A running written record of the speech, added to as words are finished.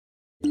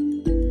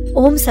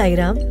Om Sai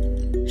Ram,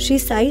 Shri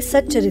Sai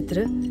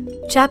SatCharitra,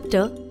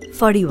 Chapter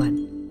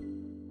 41.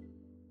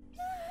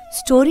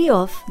 Story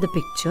of the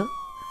picture,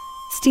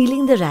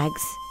 stealing the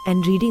rags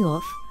and reading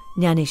of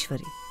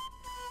Dnyaneshawar.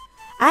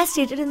 As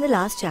stated in the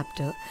last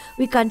chapter,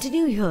 we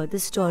continue here the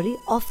story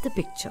of the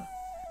picture.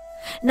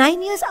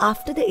 9 years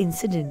after the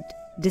incident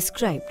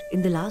described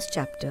in the last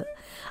chapter,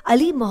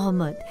 Ali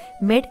Muhammad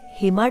met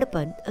Hemad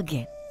Pant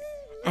again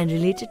and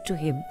related to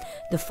him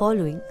the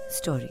following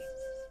story.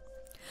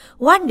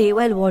 One day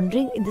while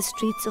wandering in the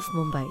streets of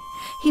Mumbai,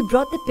 he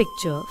brought the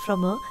picture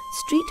from a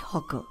street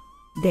hawker.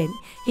 Then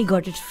he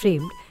got it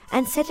framed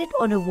and set it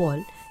on a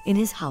wall in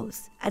his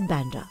house at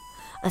Bandra,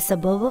 a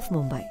suburb of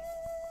Mumbai.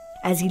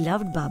 As he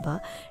loved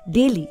Baba,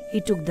 daily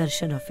he took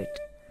darshan of it.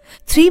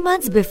 3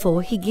 months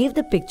before, he gave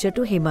the picture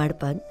to Hemad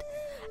Pant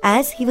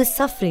as he was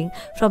suffering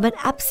from an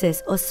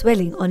abscess or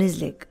swelling on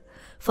his leg,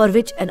 for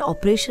which an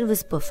operation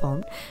was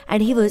performed,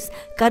 and he was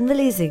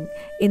convalescing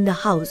in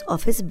the house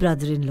of his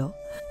brother-in-law,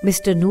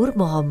 Mr. Noor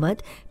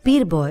Muhammad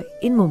Peer Boy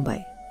in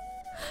Mumbai.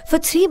 For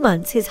 3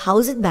 months, his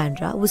house in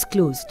Bandra was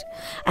closed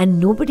and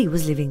nobody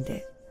was living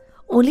there.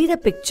 Only the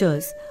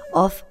pictures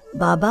of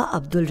Baba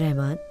Abdul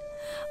Rahman,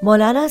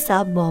 Maulana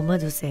Sahib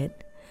Muhammad Hussain,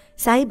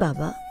 Sai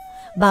Baba,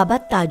 Baba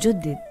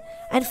Tajuddin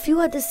and few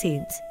other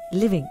saints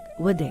living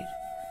were there.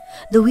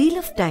 The wheel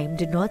of time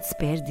did not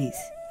spare these.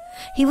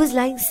 He was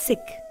lying sick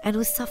and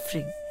was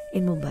suffering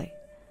in Mumbai.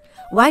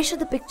 Why should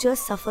the pictures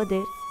suffer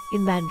there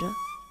in Bandra?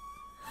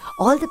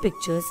 All the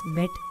pictures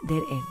met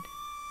their end.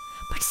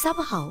 But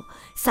somehow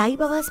Sai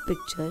Baba's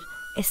picture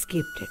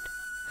escaped it.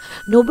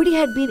 Nobody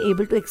had been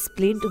able to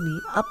explain to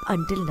me up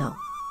until now.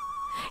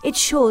 It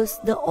shows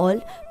the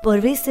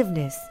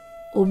all-pervasiveness,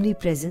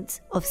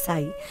 omnipresence of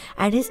Sai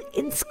and his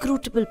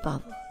inscrutable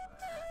power.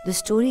 The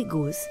story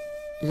goes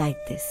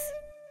like this.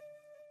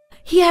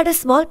 He had a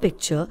small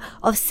picture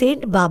of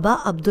Saint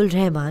Baba Abdul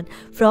Rahman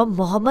from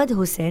Muhammad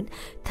Hussain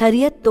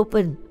Thariyat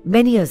Topan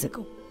many years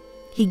ago.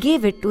 He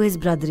gave it to his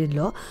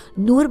brother-in-law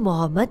Noor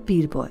Muhammad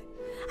Peer Boy,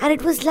 and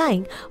it was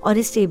lying on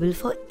his table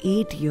for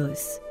 8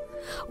 years.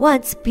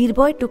 Once Peer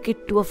Boy took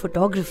it to a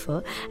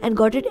photographer and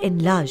got it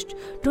enlarged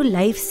to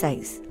life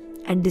size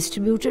and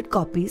distributed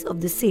copies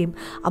of the same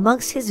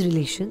amongst his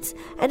relations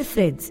and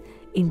friends,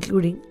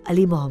 including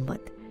Ali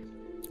Muhammad,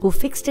 who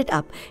fixed it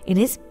up in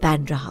his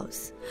Bandra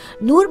house.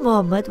 Noor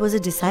Muhammad was a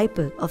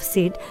disciple of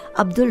Saint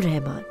Abdul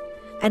Rahman,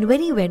 and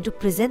when he went to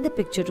present the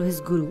picture to his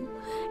guru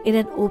in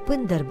an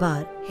open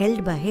darbar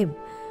held by him,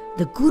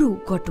 the guru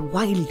got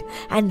wild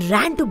and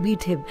ran to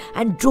beat him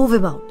and drove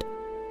him out.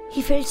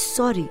 He felt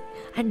sorry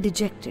and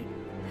dejected.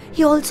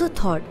 He also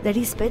thought that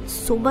he spent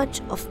so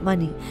much of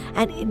money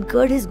and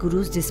incurred his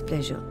guru's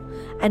displeasure,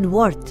 and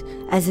worth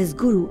as his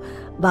guru,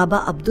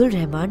 Baba Abdul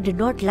Rahman, did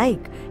not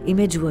like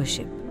image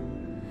worship.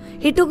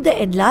 He took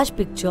the enlarged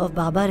picture of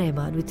Baba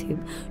Rahman with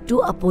him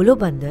to Apollo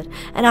Bandar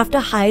and after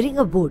hiring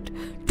a boat,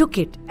 took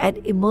it and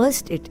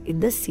immersed it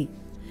in the sea.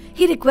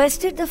 He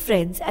requested the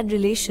friends and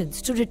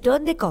relations to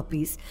return their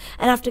copies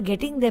and after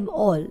getting them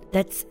all,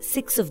 that's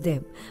 6 of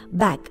them,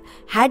 back,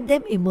 had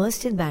them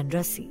immersed in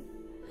Bandra Sea.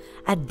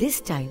 At this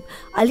time,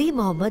 Ali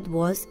Muhammad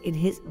was in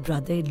his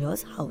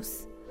brother-in-law's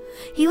house.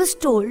 He was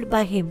told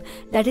by him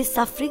that his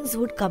sufferings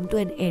would come to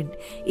an end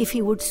if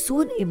he would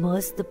soon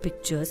immerse the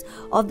pictures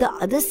of the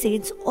other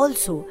saints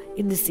also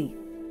in the sea.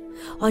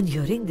 On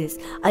hearing this,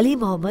 Ali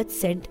Muhammad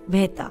sent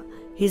Mehta,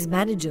 his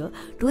manager,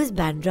 to his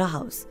Bandra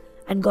house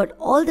and got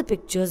all the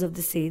pictures of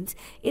the saints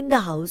in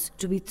the house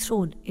to be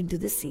thrown into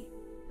the sea.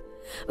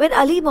 When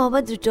Ali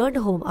Muhammad returned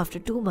home after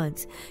 2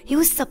 months, he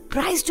was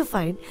surprised to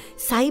find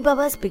Sai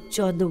Baba's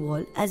picture on the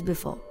wall as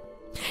before.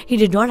 He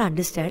did not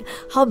understand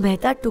how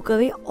Mehta took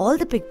away all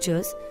the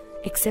pictures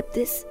except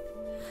this.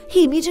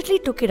 He immediately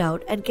took it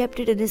out and kept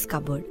it in his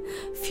cupboard,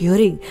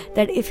 fearing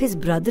that if his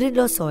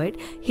brother-in-law saw it,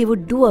 he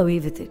would do away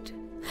with it.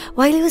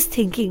 While he was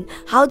thinking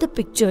how the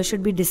picture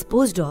should be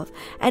disposed of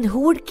and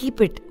who would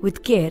keep it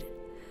with care,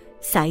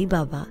 Sai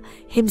Baba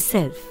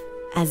himself,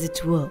 as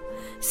it were,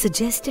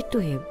 suggested to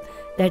him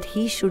that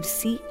he should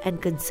see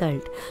and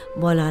consult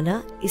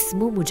Maulana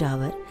Ismu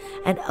Mujawar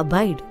and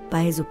abide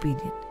by his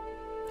opinion.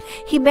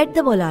 He met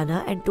the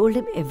Maulana and told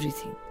him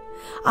everything.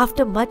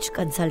 After much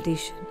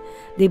consultation,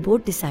 they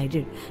both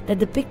decided that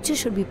the picture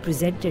should be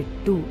presented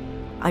to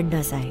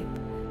Anna Sahib,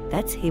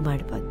 that's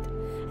Hemad Pant,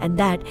 and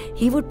that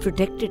he would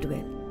protect it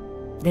well.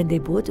 Then they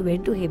both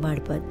went to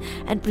Hemad Pant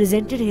and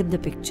presented him the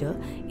picture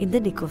in the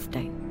nick of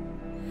time.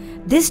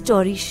 This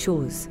story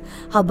shows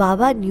how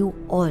Baba knew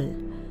all,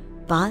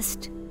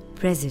 past,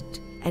 present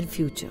and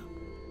future,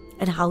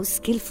 and how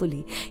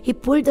skillfully he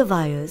pulled the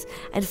wires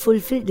and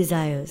fulfilled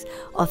desires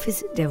of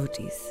his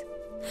devotees.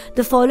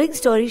 The following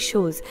story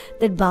shows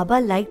that Baba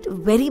liked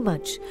very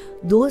much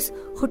those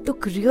who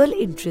took real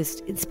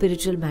interest in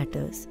spiritual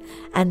matters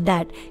and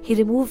that he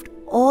removed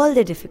all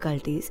their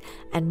difficulties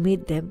and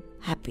made them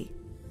happy.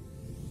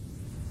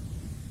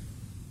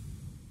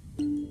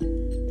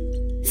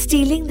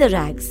 Stealing the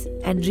rags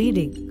and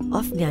reading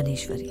of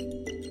Dnyaneshawar.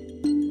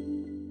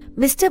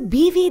 Mr.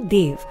 B.V.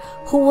 Dev,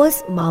 who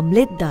was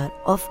Mamletdar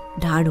of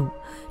Dhanu,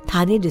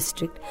 Thane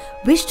district,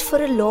 wished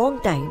for a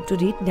long time to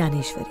read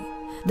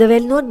Dnyaneshwari, the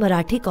well-known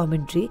Marathi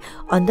commentary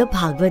on the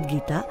Bhagavad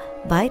Gita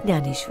by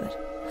Dnyaneshwar,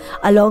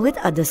 along with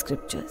other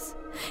scriptures.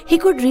 He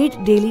could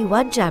read daily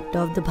one chapter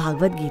of the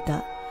Bhagavad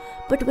Gita,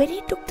 but when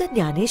he took the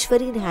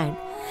Dnyaneshwari in hand,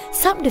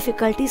 some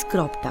difficulties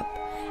cropped up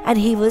and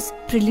he was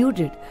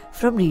preluded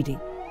from reading.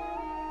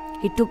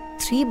 He took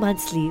 3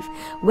 months' leave,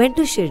 went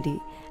to Shirdi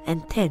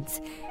and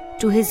thence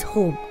to his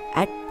home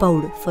at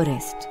Paud for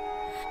rest.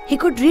 He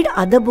could read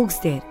other books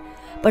there,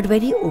 but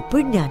when he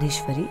opened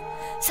Dnyaneshwari,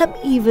 some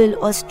evil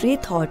or stray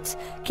thoughts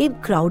came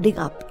crowding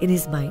up in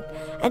his mind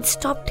and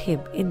stopped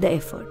him in the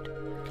effort.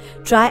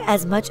 Try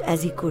as much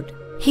as he could,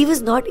 he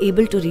was not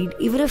able to read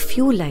even a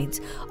few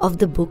lines of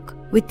the book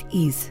with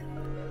ease.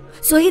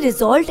 So he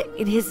resolved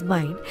in his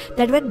mind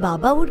that when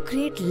Baba would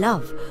create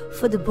love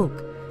for the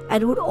book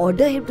and would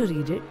order him to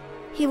read it,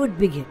 he would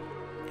begin,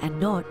 and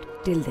not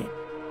till then.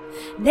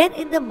 Then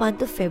in the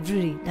month of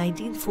February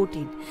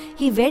 1914,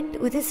 he went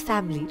with his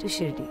family to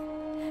Shirdi.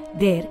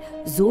 There,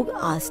 Zog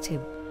asked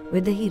him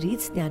whether he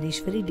reads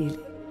Dnyaneshwari daily.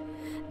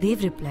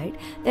 Dev replied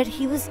that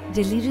he was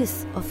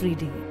delirious of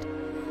reading it,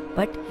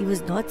 but he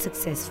was not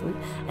successful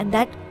and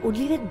that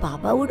only when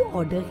Baba would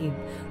order him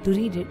to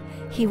read it,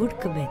 he would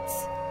commence.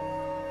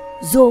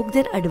 Zog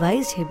then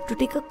advised him to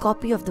take a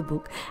copy of the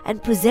book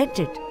and present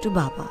it to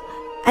Baba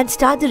and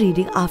start the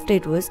reading after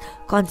it was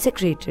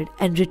consecrated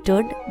and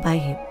returned by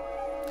him.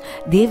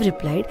 Dev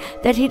replied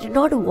that he did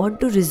not want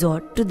to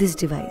resort to this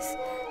device,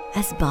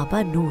 as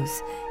Baba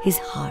knows his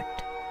heart.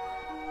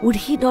 Would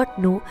he not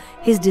know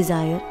his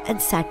desire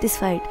and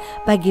satisfy it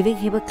by giving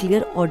him a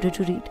clear order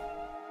to read?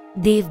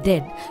 Dev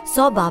then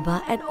saw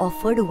Baba and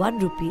offered 1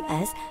 rupee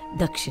as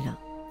dakshina.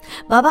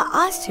 Baba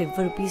asked him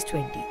for rupees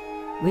 20,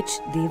 which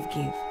Dev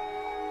gave.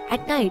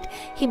 At night,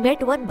 he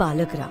met one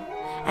Balakram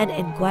and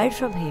inquired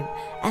from him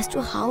as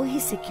to how he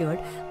secured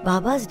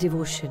Baba's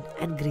devotion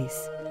and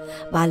grace.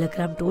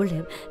 Balakram told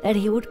him that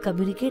he would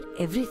communicate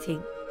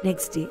everything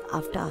next day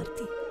after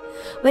Aarti.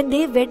 When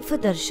Dev went for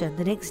darshan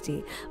the next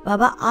day,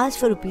 Baba asked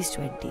for rupees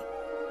 20,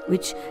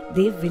 which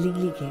Dev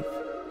willingly gave.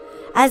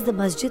 As the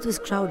masjid was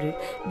crowded,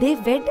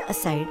 Dev went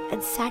aside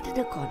and sat in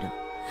a corner.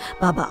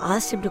 Baba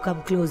asked him to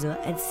come closer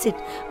and sit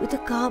with a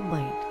calm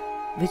mind,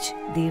 which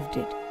Dev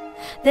did.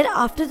 Then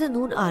after the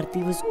noon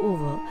Aarti was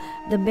over,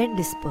 the men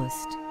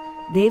dispersed.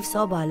 Dev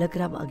saw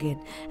Balakram again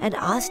and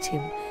asked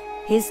him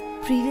his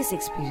previous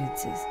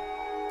experiences,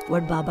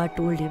 what Baba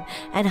told him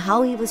and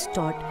how he was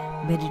taught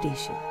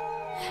meditation.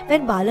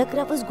 When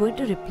Balakram was going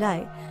to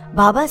reply,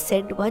 Baba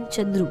sent one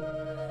Chandru,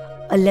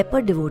 a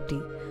leper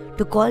devotee,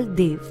 to call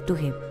Dev to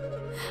him.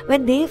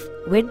 When Dev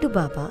went to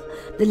Baba,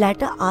 the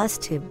latter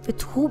asked him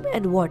with whom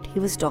and what he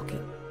was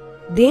talking.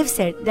 Dev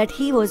said that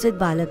he was with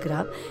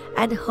Balakram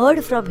and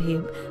heard from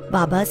him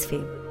Baba's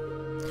fame.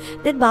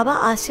 Then Baba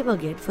asked him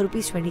again for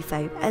rupees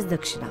 25 as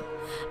dakshina,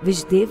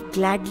 which Dev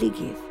gladly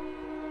gave.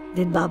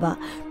 Then Baba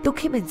took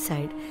him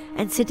inside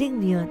and sitting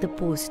near the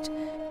post,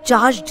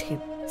 charged him,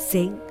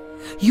 saying,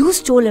 "You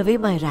stole away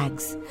my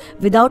rags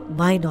without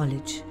my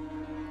knowledge."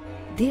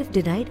 Dev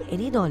denied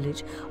any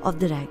knowledge of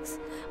the rags,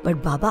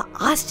 but Baba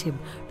asked him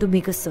to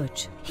make a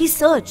search. He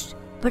searched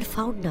but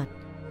found none.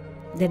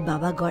 Then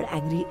Baba got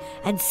angry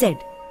and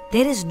said,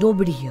 "There is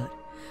nobody here.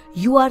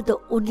 You are the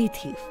only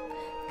thief.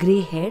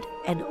 Grey-haired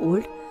and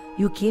old,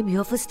 you came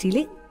here for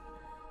stealing?"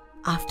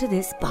 After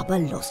this, Baba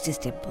lost his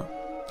temper.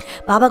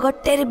 Baba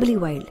got terribly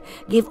wild,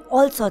 gave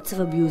all sorts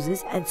of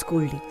abuses and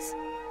scoldings.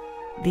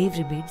 Dev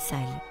remained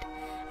silent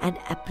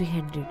and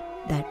apprehended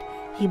that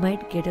he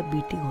might get a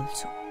beating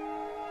also.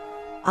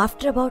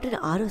 After about an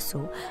hour or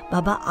so,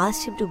 Baba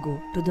asked him to go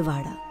to the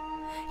Vada.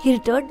 He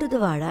returned to the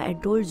Vada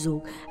and told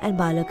Zog and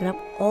Balakram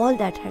all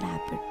that had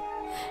happened.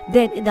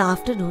 Then in the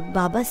afternoon,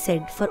 Baba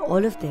sent for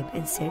all of them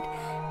and said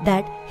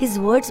that his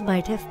words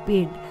might have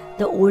pained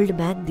the old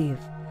man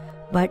Dev,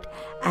 but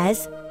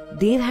as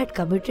Dev had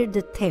committed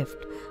the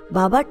theft,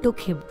 Baba took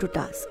him to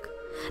task.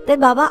 Then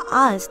Baba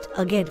asked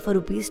again for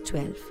rupees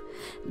 12.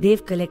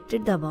 Dev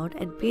collected the amount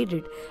and paid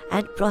it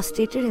and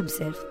prostrated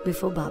himself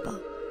before Baba.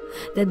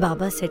 Then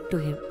Baba said to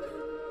him,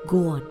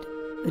 "Go on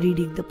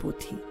reading the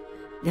Pothi,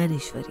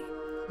 Dnyaneshwari,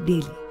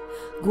 daily.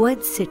 Go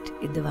and sit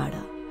in the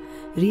Vada.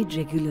 Read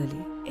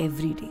regularly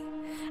every day.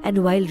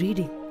 And while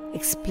reading,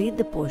 explain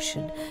the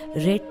portion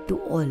read to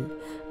all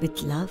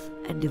with love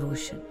and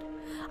devotion.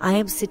 I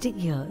am sitting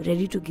here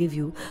ready to give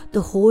you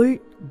the whole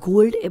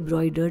gold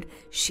embroidered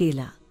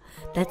shela.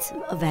 That's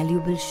a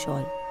valuable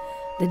shawl.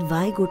 Then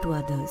why go to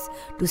others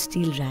to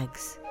steal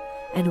rags?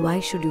 And why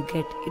should you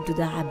get into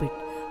the habit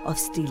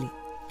of stealing?"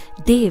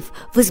 Dev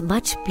was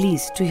much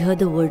pleased to hear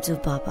the words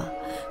of Baba,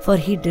 for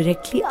he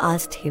directly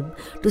asked him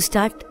to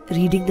start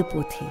reading the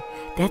Pothi,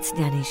 that's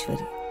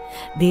Dnyaneshwari.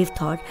 Dev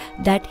thought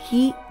that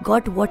he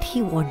got what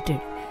he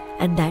wanted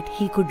and that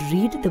he could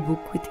read the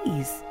book with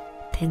ease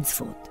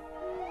thenceforth.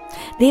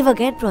 Dev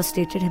again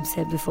prostrated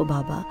himself before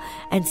Baba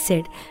and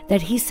said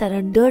that he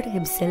surrendered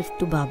himself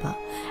to Baba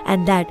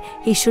and that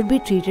he should be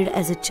treated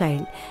as a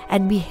child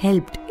and be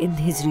helped in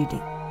his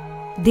reading.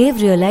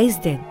 Dev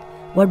realized then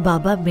what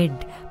Baba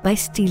meant by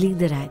stealing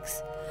the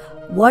rags.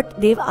 What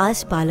Dev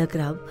asked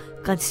Balakram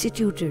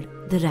constituted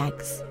the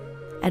rags,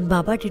 and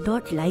Baba did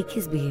not like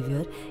his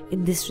behavior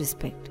in this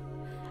respect,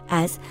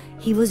 as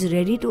he was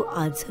ready to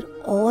answer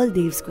all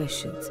Dev's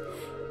questions.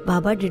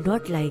 Baba did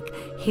not like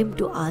him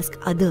to ask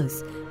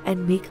others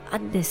and make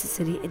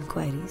unnecessary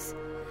inquiries,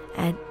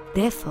 and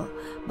therefore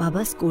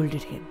Baba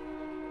scolded him.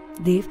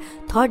 Dev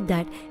thought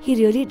that he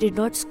really did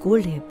not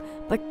scold him,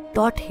 but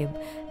taught him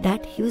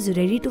that he was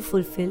ready to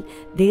fulfill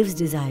Dev's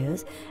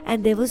desires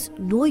and there was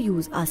no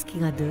use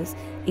asking others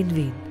in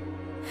vain.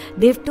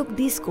 Dev took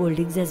these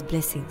scoldings as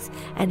blessings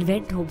and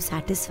went home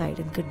satisfied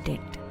and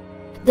content.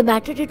 The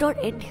matter did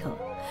not end here.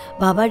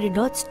 Baba did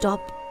not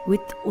stop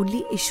with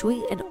only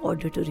issuing an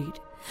order to read.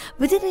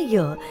 Within a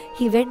year,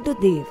 he went to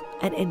Dev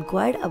and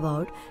inquired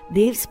about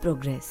Dev's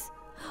progress.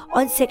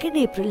 On 2nd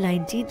April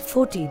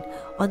 1914,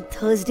 on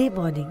Thursday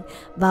morning,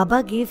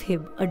 Baba gave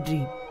him a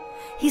dream.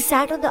 He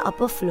sat on the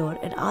upper floor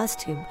and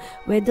asked him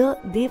whether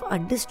Dev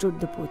understood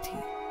the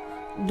pothi.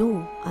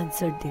 No,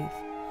 answered Dev.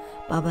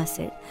 Baba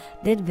said,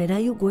 then when are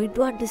you going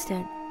to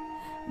understand?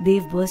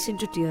 Dev burst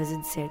into tears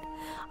and said,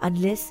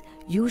 unless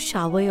you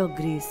shower your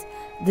grace,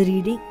 the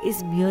reading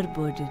is mere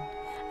burden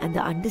and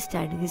the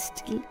understanding is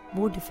still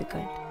more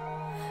difficult.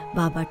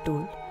 Baba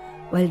told,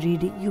 while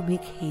reading you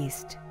make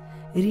haste.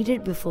 Read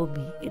it before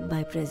me in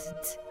my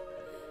presence.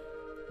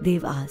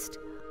 Dev asked,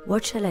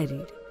 what shall I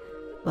read?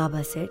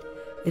 Baba said,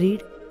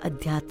 read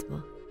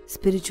Adhyatma,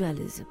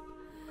 spiritualism.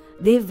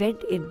 Dev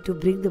went in to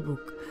bring the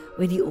book.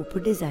 When he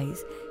opened his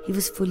eyes, he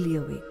was fully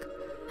awake.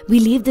 We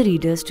leave the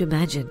readers to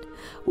imagine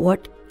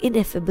what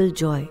ineffable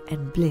joy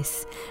and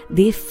bliss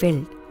they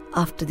felt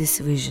after this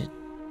vision.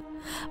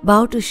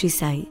 Bow to Shri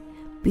Sai,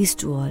 peace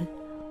to all.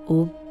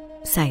 Om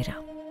Sai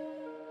Ram.